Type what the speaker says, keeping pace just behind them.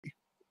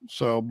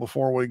So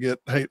before we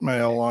get hate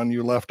mail on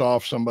you left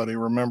off somebody,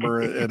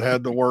 remember it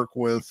had to work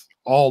with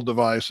all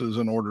devices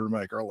in order to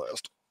make our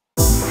list.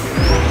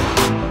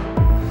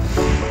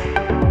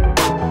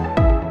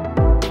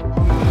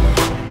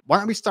 Why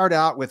don't we start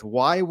out with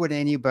why would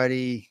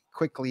anybody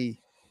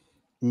quickly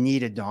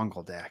need a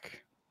dongle DAC?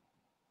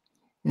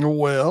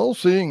 Well,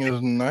 seeing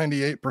as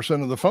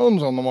 98% of the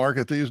phones on the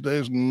market these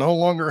days no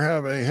longer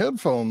have a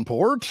headphone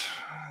port,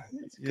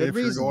 if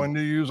you're going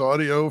to use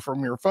audio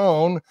from your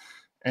phone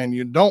and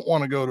you don't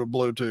want to go to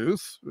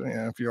Bluetooth,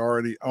 if you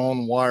already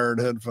own wired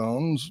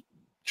headphones,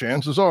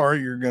 chances are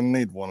you're going to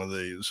need one of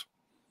these.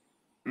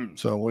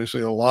 So we see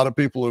a lot of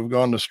people who've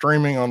gone to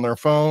streaming on their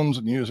phones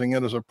and using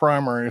it as a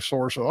primary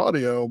source of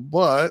audio,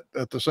 but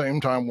at the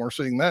same time we're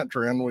seeing that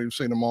trend, we've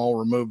seen them all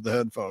remove the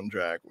headphone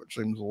jack, which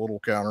seems a little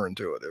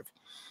counterintuitive.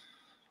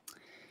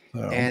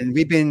 And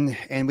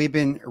we've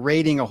been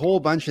rating a whole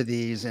bunch of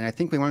these, and I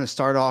think we want to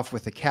start off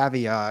with the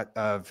caveat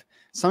of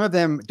some of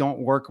them don't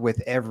work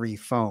with every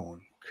phone.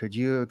 Could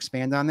you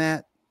expand on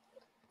that?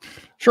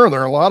 Sure.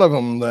 There are a lot of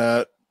them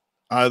that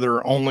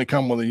either only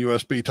come with a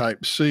USB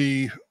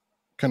Type-C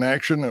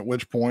connection, at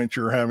which point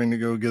you're having to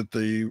go get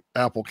the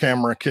Apple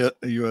camera kit,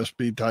 a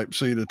USB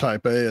Type-C to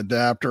Type-A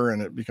adapter,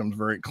 and it becomes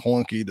very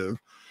clunky to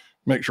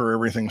make sure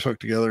everything's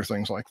hooked together,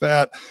 things like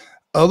that.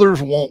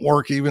 Others won't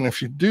work even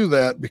if you do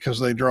that because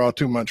they draw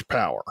too much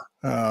power.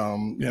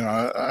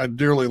 I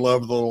dearly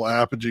love the little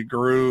Apogee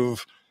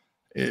Groove.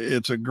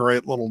 It's a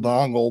great little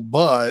dongle,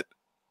 but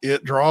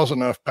it draws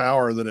enough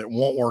power that it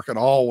won't work at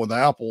all with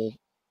Apple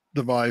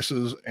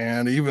devices,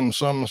 and even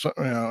some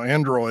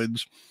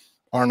Androids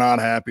are not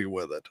happy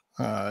with it.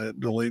 It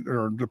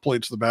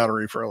depletes the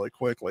battery fairly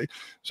quickly.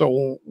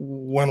 So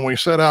when we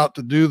set out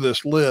to do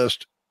this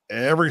list,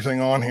 everything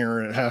on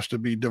here, it has to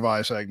be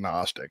device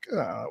agnostic.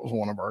 That was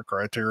one of our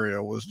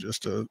criteria, was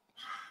just to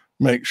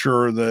make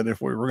sure that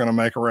if we were going to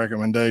make a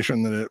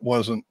recommendation, that it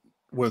wasn't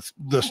with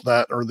this,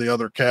 that, or the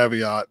other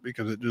caveat,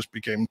 because it just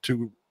became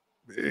too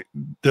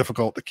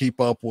difficult to keep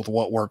up with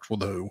what works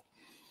with who.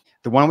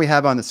 The one we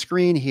have on the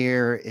screen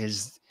here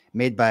is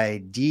made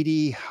by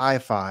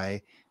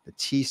ddHiFi, the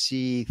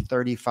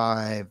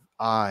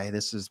TC35i.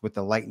 This is with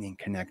the lightning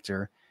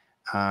connector.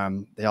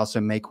 They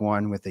also make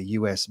one with a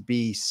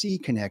USB-C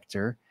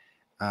connector,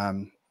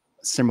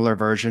 similar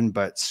version,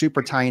 but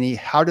super tiny.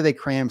 How do they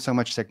cram so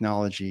much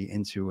technology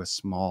into a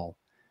small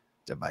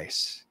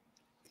device?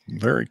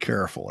 Very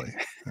carefully.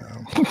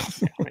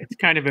 It's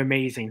kind of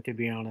amazing, to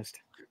be honest.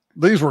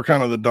 These were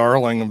kind of the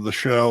darling of the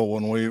show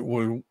when we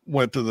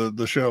went to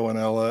the show in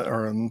LA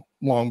or in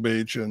Long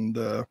Beach,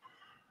 and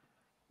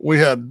we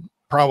had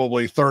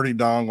probably 30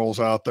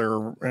 dongles out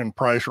there in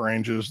price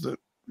ranges that,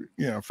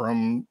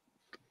 from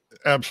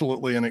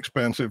absolutely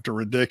inexpensive to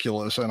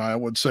ridiculous. And I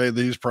would say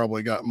these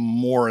probably got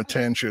more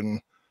attention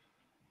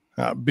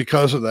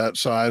because of that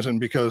size,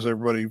 and because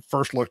everybody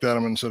first looked at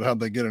them and said,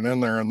 how'd they get it in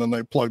there? And then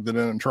they plugged it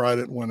in and tried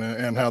it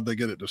and how'd they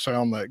get it to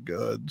sound that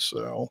good?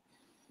 So,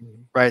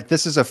 right.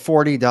 This is a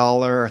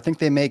 $40. I think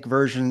they make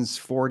versions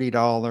 $40,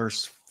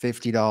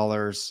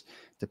 $50,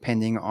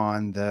 depending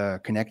on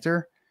the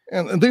connector.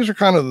 And these are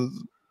kind of,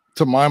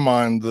 to my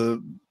mind,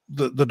 the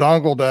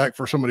dongle DAC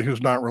for somebody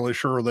who's not really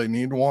sure they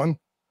need one.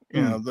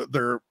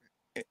 They're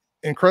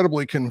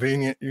incredibly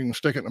convenient. You can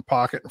stick it in a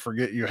pocket and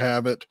forget you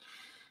have it.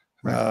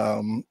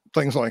 Right.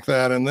 Things like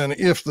that. And then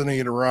if the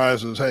need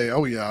arises, hey,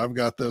 oh yeah, I've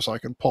got this, I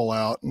can pull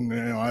out.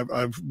 And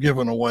I've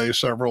given away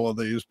several of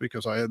these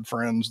because I had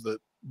friends that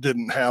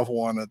didn't have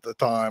one at the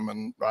time,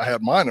 and I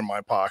had mine in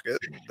my pocket.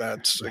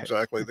 That's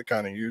exactly the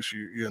kind of use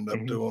you end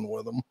up doing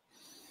with them.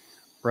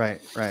 Right.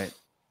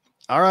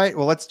 All right.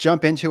 Well, let's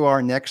jump into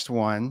our next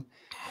one.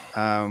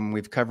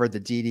 We've covered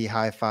the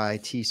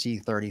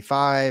ddHiFi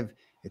TC35.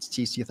 It's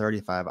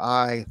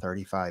TC35i,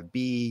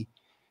 35B.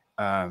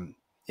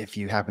 If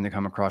you happen to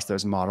come across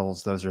those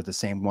models, those are the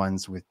same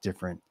ones with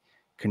different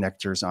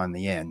connectors on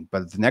the end.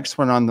 But the next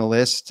one on the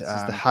list is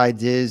the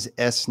Hidizs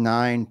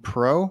S9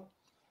 Pro.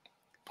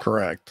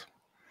 Correct.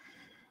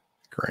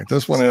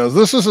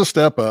 This is a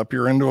step up.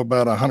 You're into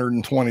about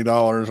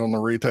 $120 on the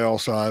retail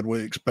side.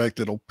 We expect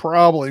it'll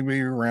probably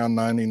be around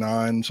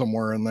 $99,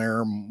 somewhere in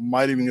there.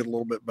 Might even get a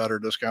little bit better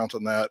discount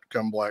than that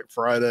come Black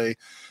Friday.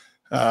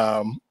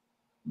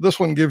 This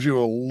one gives you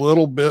a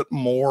little bit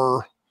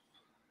more,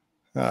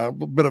 a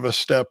bit of a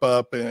step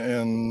up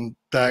in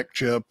DAC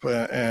chip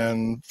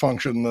and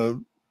function.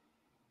 The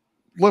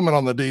limit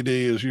on the DD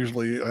is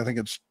usually, I think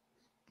it's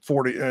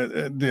 40.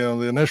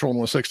 The initial one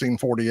was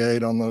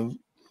 1648 on the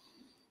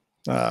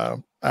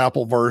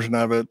Apple version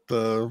of it.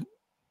 The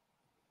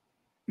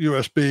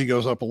USB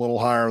goes up a little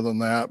higher than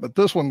that, but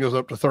this one goes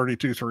up to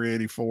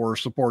 32,384,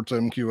 supports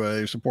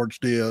MQA, supports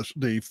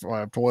DSD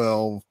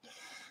 512,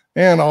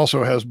 and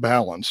also has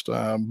balanced.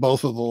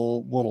 Both of the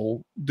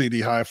little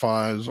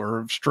ddHiFis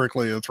are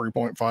strictly a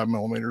 3.5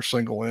 millimeter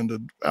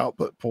single-ended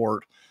output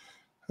port.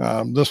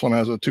 This one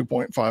has a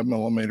 2.5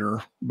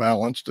 millimeter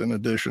balanced in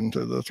addition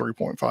to the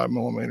 3.5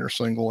 millimeter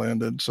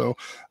single-ended. So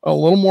a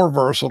little more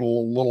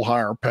versatile, a little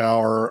higher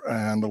power,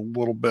 and a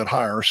little bit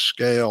higher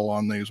scale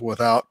on these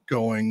without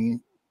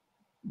going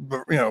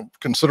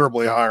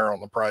considerably higher on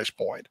the price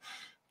point.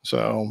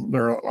 So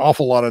there are an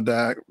awful lot of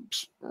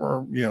DACs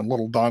or,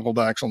 little dongle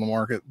DACs on the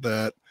market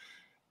that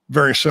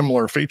very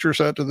similar feature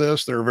set to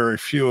this. There are very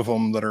few of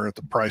them that are at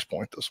the price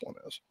point this one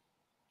is.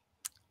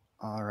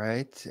 All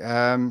right.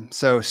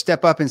 So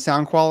step up in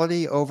sound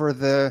quality over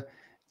the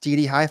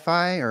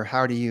ddHiFi, or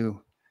how do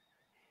you?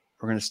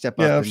 We're going to step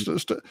up.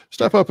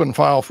 Step up in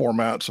file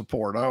format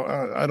support.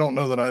 I don't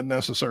know that I'd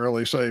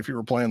necessarily say if you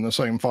were playing the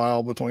same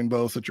file between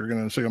both that you're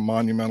going to see a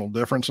monumental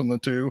difference in the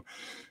two.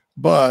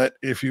 But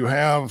if you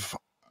have,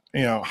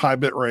 high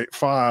bitrate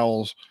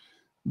files,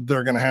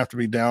 they're going to have to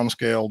be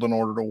downscaled in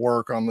order to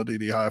work on the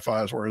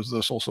ddHiFis, whereas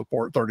this will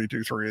support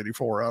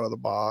 32.384 out of the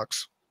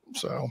box.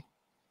 So.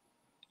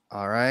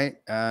 All right.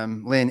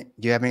 Lynn,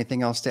 do you have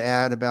anything else to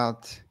add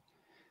about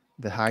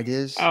the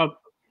Hidizs?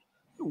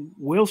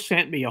 Will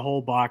sent me a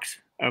whole box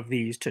of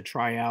these to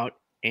try out,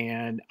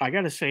 and I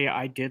got to say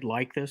I did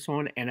like this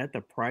one, and at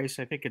the price,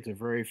 I think it's a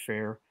very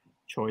fair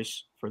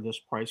choice for this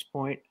price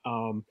point.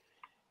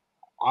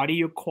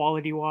 Audio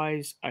quality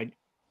wise,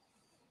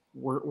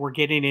 we're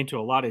getting into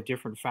a lot of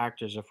different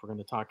factors if we're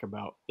going to talk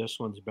about this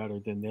one's better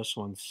than this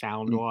one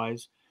sound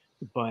wise,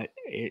 but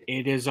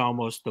it is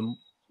almost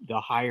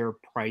the higher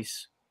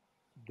price,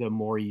 the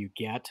more you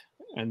get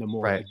and the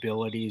more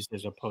abilities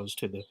as opposed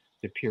to the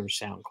pure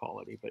sound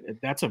quality. But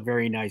that's a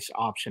very nice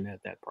option at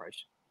that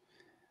price.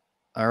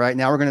 All right.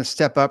 Now we're going to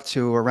step up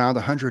to around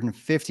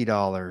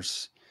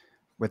 $150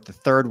 with the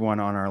third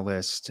one on our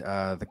list,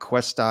 the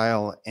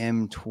Questyle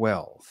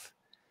M12.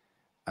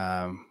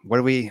 What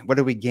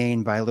do we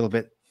gain by a little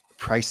bit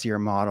pricier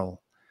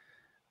model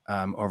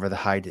over the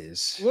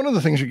Hidizs? One of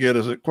the things you get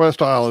is that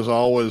Questyle has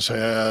always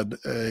had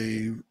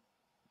a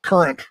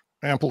current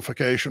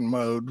amplification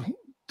mode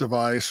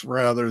device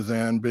rather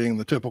than being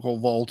the typical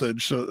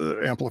voltage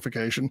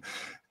amplification.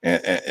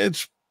 And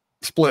it's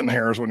splitting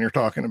hairs when you're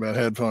talking about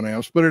headphone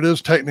amps, but it is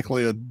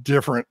technically a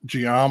different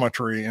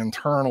geometry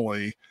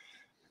internally,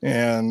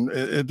 and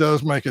it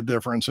does make a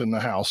difference in the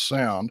house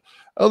sound.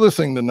 Other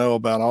thing to know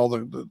about all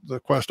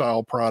the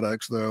Questyle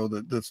products, though,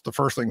 that's the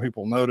first thing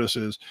people notice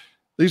is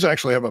these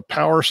actually have a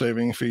power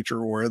saving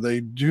feature where they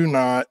do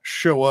not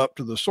show up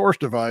to the source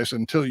device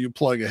until you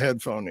plug a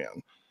headphone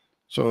in.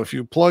 So if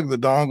you plug the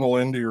dongle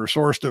into your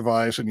source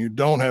device and you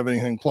don't have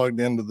anything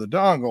plugged into the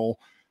dongle,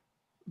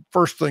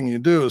 first thing you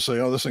do is say,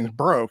 oh, this thing's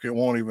broke, it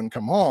won't even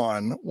come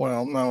on.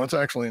 Well, no, it's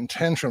actually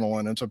intentional,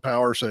 and it's a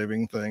power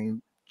saving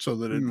thing so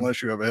that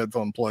unless you have a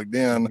headphone plugged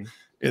in,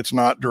 it's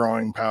not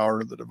drawing power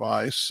to the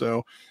device.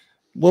 So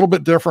a little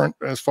bit different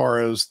as far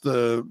as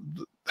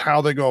how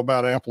they go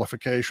about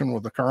amplification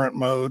with the current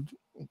mode,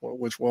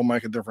 which will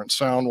make a difference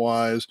sound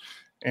wise.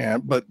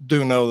 But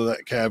do know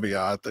that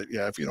caveat that,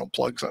 if you don't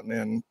plug something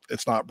in,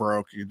 it's not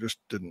broke. You just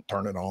didn't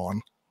turn it on.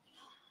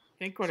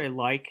 I think what I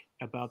like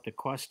about the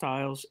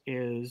Questyles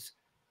is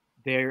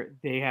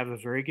they have a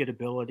very good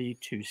ability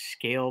to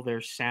scale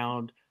their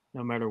sound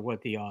no matter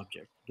what the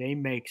object. They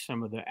make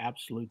some of the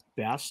absolute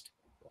best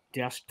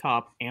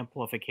desktop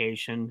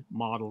amplification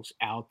models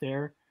out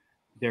there.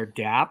 Their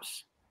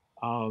DAPs,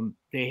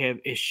 they have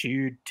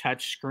eschewed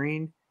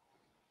touchscreen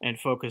and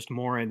focused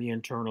more on the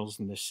internals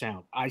and the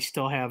sound. I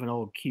still have an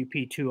old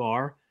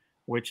QP2R,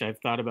 which I've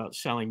thought about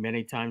selling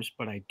many times,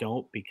 but I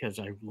don't because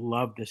I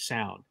love the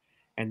sound.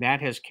 And that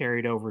has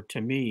carried over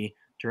to me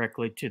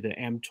directly to the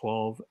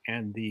M12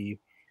 and the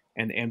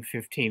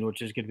M15,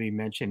 which is going to be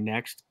mentioned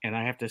next. And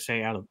I have to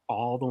say, out of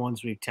all the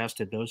ones we've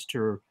tested, those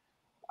two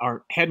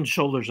are head and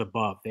shoulders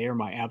above. They are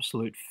my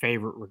absolute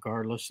favorite,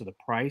 regardless of the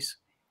price.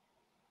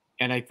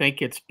 And I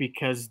think it's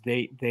because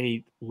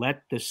they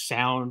let the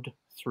sound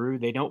through.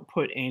 They don't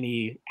put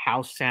any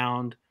house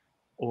sound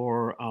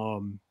or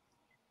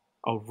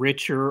a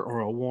richer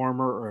or a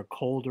warmer or a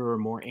colder or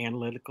more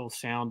analytical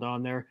sound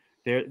on there.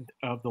 They're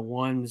of the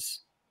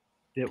ones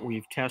that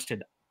we've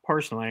tested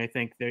personally. I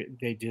think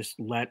they just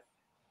let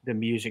the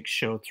music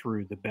show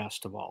through the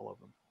best of all of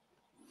them.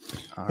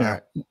 All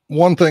right.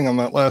 One thing on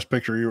that last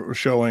picture you were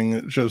showing,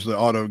 it shows the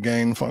auto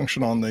gain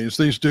function on these.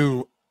 These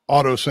do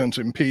auto sense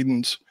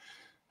impedance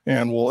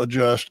and will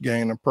adjust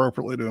gain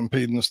appropriately to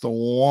impedance. The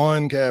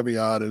one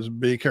caveat is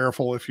be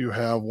careful if you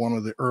have one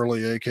of the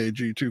early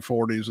AKG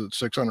 240s at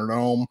 600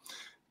 ohm.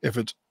 If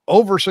it's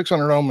over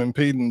 600 ohm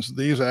impedance,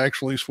 these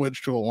actually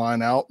switch to a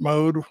line out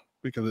mode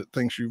because it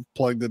thinks you've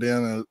plugged it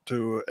in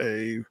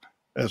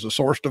as a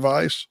source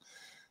device.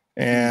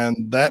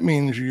 And that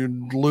means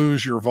you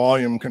lose your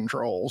volume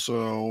control.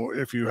 So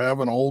if you have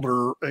an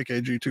older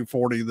AKG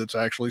 240 that's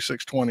actually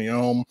 620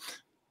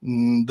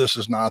 ohm, this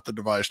is not the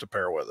device to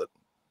pair with it.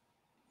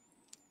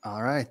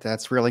 All right.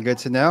 That's really good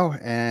to know.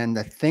 And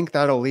I think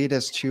that'll lead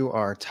us to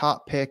our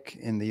top pick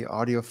in the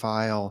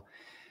audiophile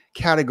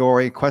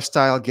category.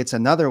 Questyle gets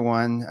another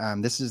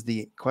one. This is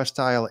the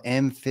Questyle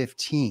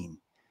M15.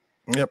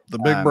 Yep, the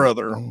big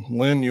brother.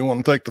 Lynn, you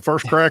want to take the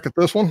first crack at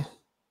this one?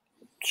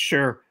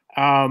 Sure.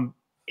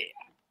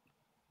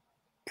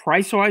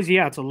 Price-wise,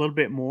 yeah, it's a little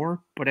bit more,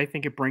 but I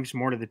think it brings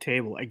more to the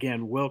table.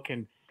 Again, Will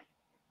can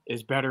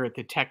is better at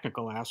the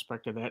technical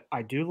aspect of that.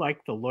 I do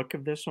like the look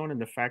of this one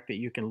and the fact that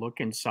you can look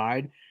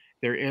inside.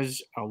 There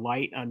is a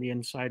light on the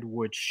inside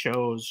which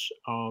shows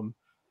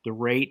the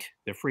rate,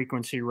 the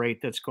frequency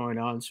rate that's going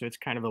on. So it's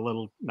kind of a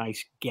little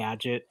nice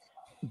gadget.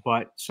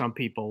 But some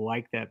people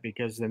like that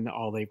because then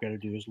all they've got to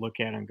do is look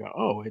at it and go,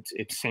 "Oh,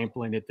 it's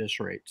sampling at this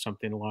rate,"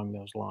 something along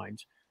those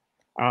lines.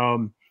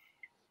 Um,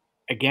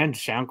 Again,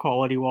 sound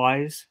quality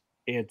wise,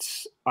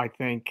 it's I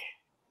think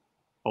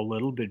a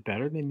little bit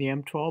better than the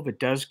M12. It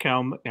does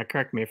come, now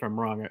correct me if I'm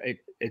wrong.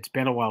 It's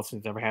been a while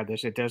since I've had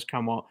this. It does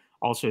come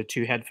also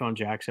two headphone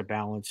jacks, a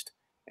balanced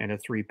and a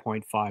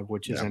 3.5,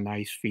 which is Yeah. a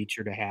nice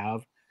feature to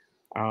have.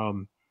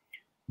 Um,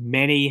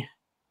 Many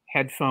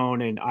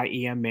headphone and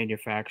IEM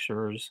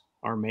manufacturers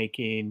are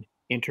making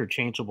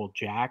interchangeable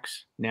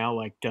jacks now,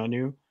 like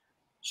Danu.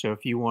 So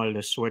if you wanted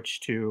to switch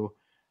to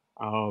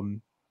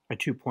um, a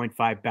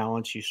 2.5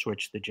 balance, you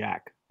switch the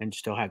jack and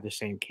still have the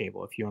same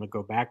cable. If you want to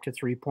go back to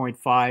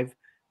 3.5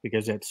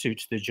 because that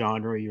suits the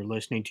genre you're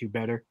listening to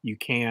better, you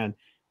can,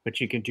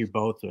 but you can do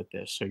both with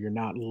this. So you're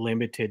not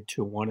limited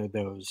to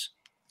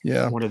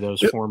Yeah.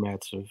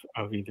 formats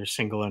of either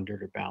single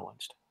ended or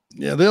balanced.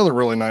 Yeah, the other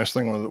really nice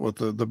thing with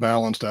the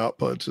balanced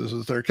outputs is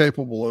that they're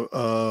capable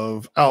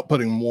of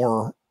outputting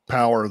more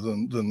power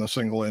than the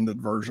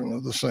single-ended version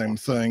of the same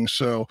thing.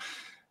 So,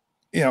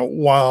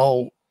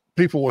 while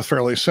people with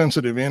fairly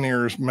sensitive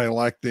in-ears may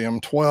like the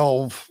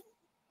M12,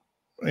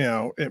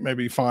 it may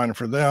be fine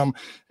for them.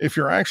 If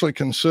you're actually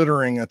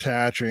considering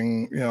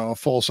attaching, a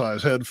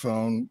full-size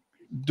headphone,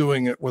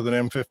 doing it with an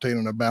M15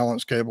 and a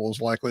balanced cable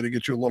is likely to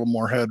get you a little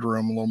more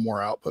headroom, a little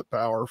more output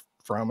power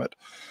from it.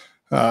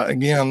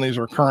 Again, these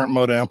are current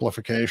mode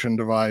amplification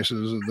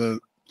devices that,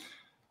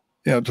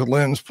 to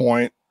Lynn's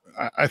point,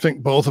 I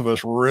think both of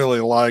us really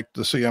liked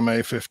the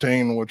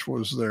CMA15, which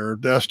was their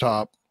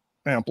desktop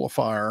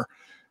amplifier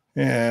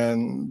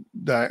and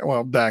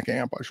DAC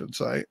amp, I should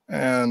say.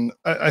 And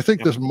I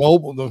think the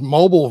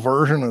mobile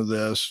version of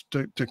this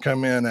to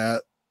come in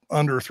at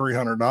under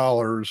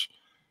 $300,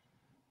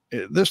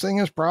 this thing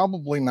is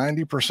probably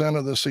 90%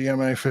 of the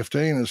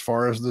CMA15 as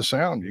far as the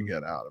sound you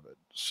get out of it.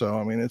 So,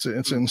 I mean, it's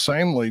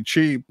insanely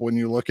cheap when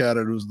you look at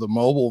it as the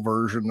mobile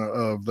version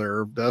of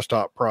their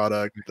desktop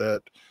product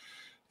that,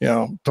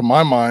 to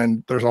my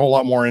mind, there's a whole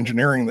lot more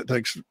engineering that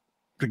takes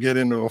to get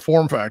into a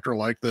form factor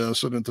like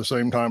this. And at the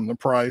same time, the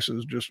price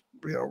is just,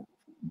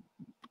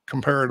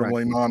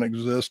 comparatively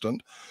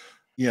non-existent.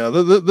 Yeah,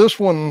 this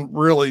one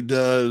really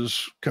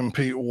does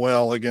compete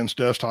well against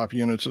desktop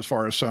units as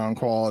far as sound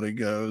quality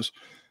goes.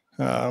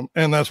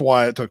 And that's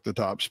why it took the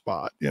top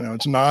spot.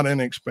 It's not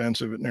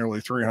inexpensive at nearly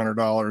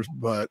 $300,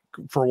 but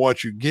for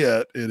what you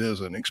get, it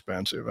is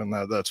inexpensive. And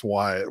that's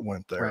why it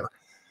went there.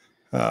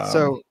 Right.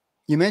 So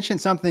you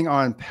mentioned something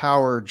on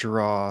power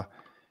draw.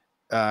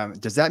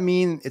 Does that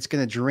mean it's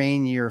going to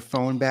drain your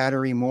phone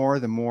battery more,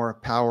 the more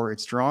power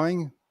it's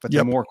drawing, but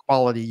the more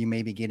quality you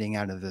may be getting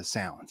out of the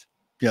sound?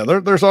 Yeah,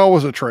 there's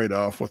always a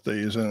trade-off with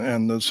these.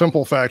 And the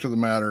simple fact of the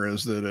matter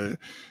is that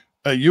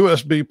a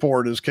USB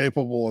port is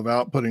capable of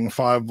outputting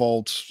 5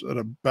 volts at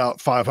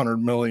about 500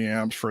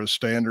 milliamps for a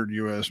standard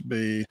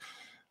USB.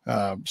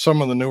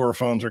 Some of the newer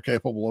phones are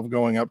capable of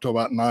going up to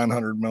about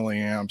 900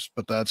 milliamps,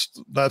 but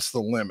that's the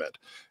limit.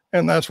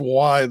 And that's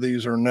why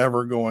these are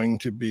never going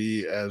to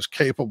be as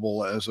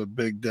capable as a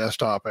big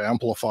desktop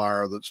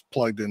amplifier that's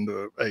plugged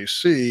into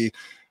AC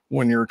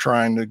when you're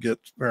trying to get,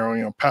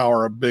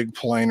 power a big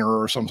planer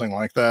or something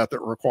like that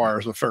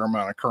requires a fair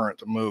amount of current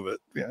to move it.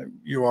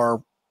 You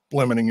are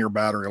limiting your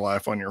battery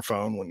life on your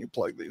phone when you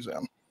plug these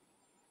in.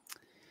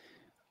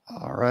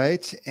 All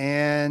right.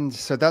 And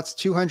so that's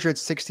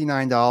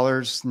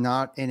 $269,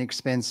 not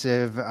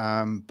inexpensive,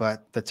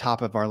 but the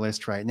top of our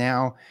list right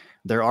now.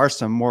 There are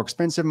some more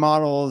expensive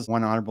models.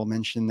 One honorable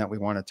mention that we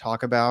want to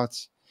talk about,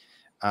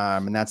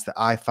 and that's the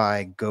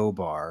iFi Go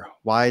Bar.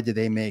 Why do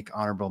they make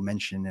honorable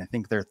mention? I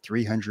think they're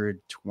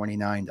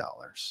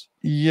 $329.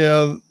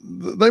 Yeah,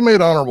 they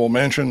made honorable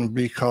mention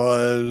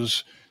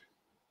because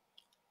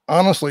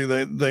honestly,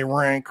 they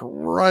rank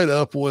right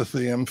up with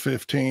the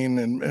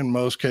M15 in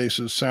most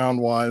cases,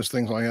 sound wise,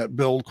 things like that.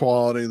 Build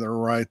quality, they're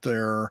right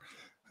there.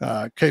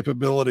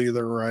 Capability,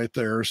 they're right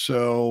there.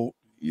 So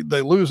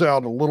they lose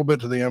out a little bit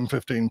to the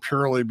M15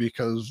 purely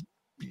because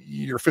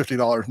you're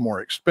 $50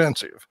 more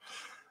expensive.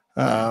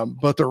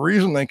 But the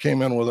reason they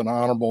came in with an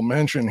honorable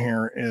mention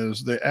here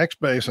is the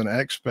X-Bass and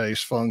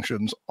X-Space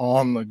functions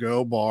on the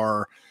Go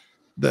Bar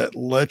that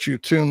let you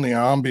tune the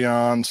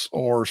ambiance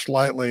or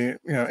slightly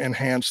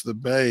enhance the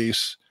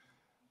bass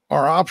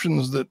are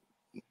options that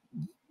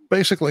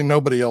basically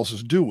nobody else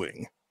is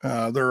doing.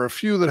 There are a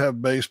few that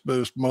have bass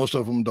boost. Most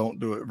of them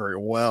don't do it very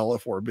well,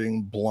 if we're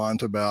being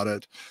blunt about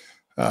it.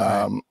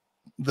 The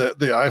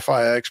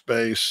iFi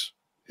X-Bass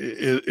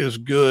is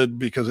good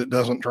because it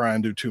doesn't try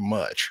and do too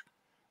much.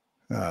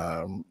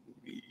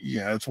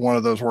 It's one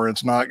of those where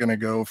it's not going to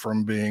go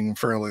from being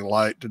fairly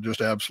light to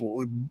just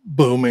absolutely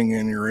booming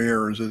in your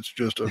ears. It's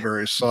just a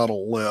very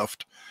subtle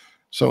lift.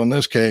 So in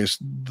this case,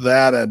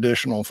 that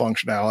additional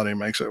functionality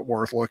makes it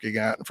worth looking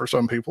at. And for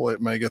some people,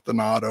 it may get the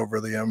nod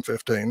over the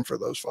M15 for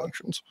those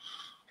functions.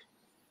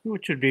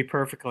 Which would be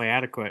perfectly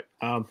adequate.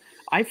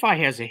 iFi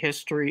has a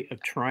history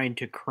of trying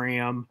to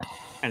cram,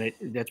 and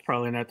that's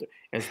probably not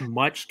as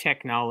much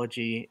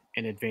technology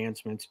and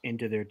advancements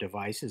into their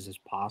devices as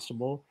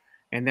possible.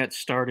 And that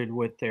started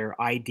with their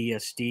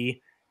IDSD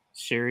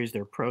series,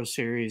 their Pro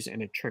series,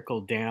 and it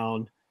trickled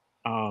down.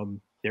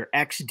 Their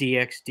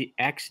DSD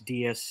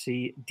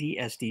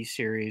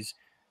series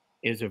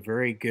is a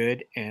very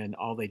good, and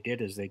all they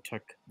did is they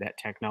took that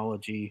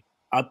technology,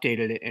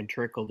 updated it, and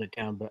trickled it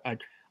down. But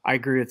I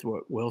agree with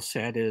what Will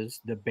said, is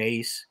the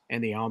bass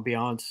and the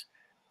ambiance,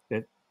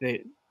 that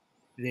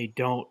they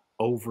don't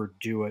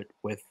overdo it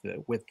with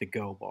the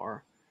Go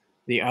bar.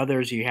 The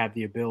others, you have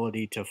the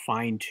ability to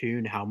fine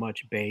tune how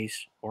much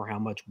bass or how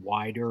much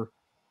wider,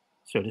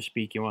 so to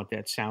speak, you want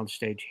that sound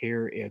stage.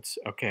 Here it's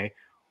okay,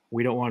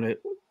 we don't want to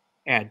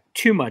add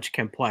too much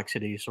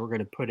complexity, so we're going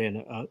to put in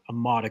a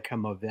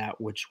modicum of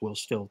that, which will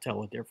still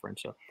tell a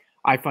difference. So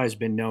iFi has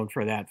been known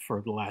for that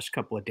for the last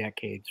couple of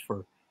decades,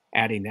 for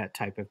adding that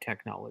type of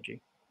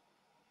technology.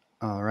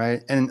 All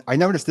right. And I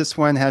noticed this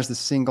one has the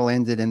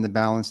single-ended and the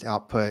balanced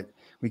output.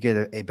 We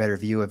get a better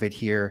view of it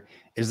here.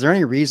 Is there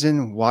any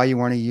reason why you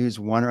want to use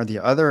one or the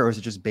other, or is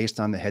it just based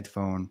on the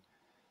headphone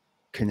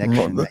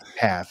connection that you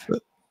have?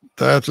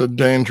 That's a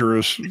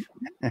dangerous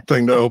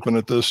thing to open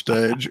at this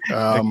stage.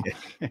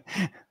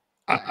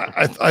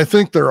 I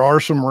think there are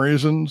some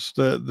reasons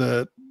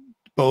that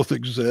both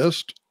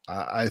exist.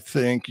 I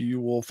think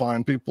you will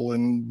find people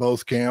in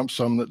both camps,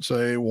 some that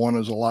say one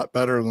is a lot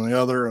better than the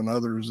other, and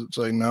others that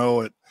say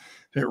no, it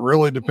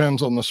really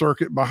depends on the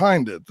circuit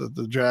behind it, that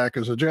the jack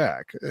is a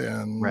jack.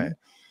 And, right.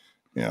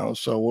 You know,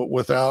 so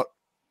without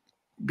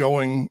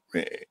going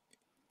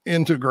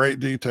into great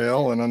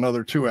detail and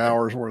another 2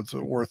 hours worth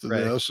of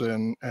right. this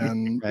and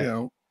right. You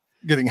know,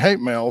 getting hate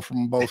mail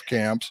from both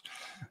camps,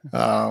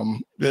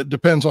 it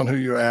depends on who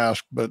you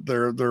ask, but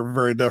there are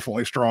very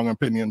definitely strong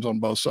opinions on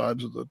both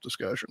sides of the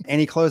discussion.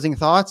 Any closing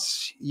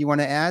thoughts you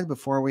want to add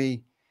before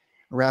we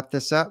wrap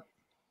this up?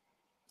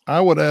 I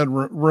would add,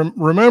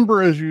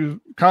 remember as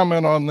you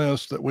comment on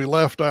this, that we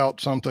left out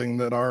something,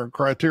 that our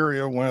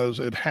criteria was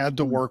it had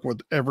to work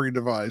with every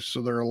device.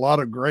 So there are a lot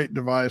of great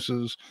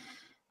devices.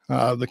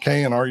 The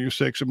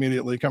KN-RU6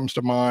 immediately comes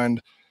to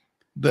mind,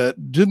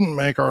 that didn't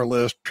make our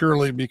list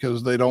purely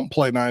because they don't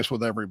play nice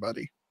with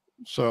everybody.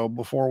 So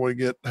before we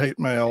get hate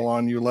mail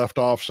on you left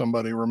off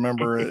somebody,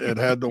 remember it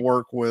had to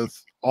work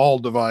with all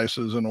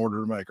devices in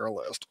order to make our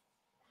list.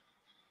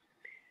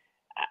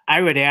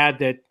 I would add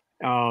that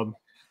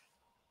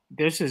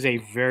this is a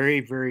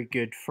very, very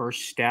good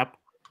first step,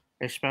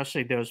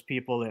 especially those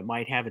people that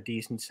might have a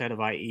decent set of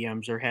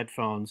IEMs or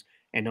headphones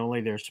and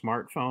only their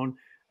smartphone.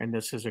 And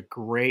this is a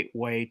great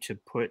way to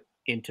put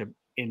into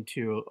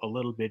a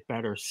little bit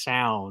better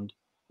sound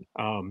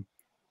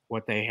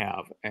what they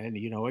have. And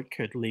you know, it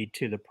could lead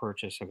to the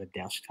purchase of a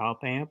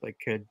desktop amp.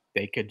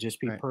 They could just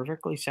be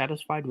perfectly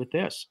satisfied with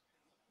this.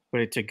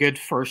 But it's a good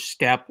first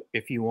step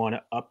if you want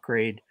to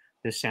upgrade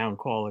the sound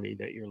quality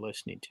that you're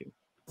listening to.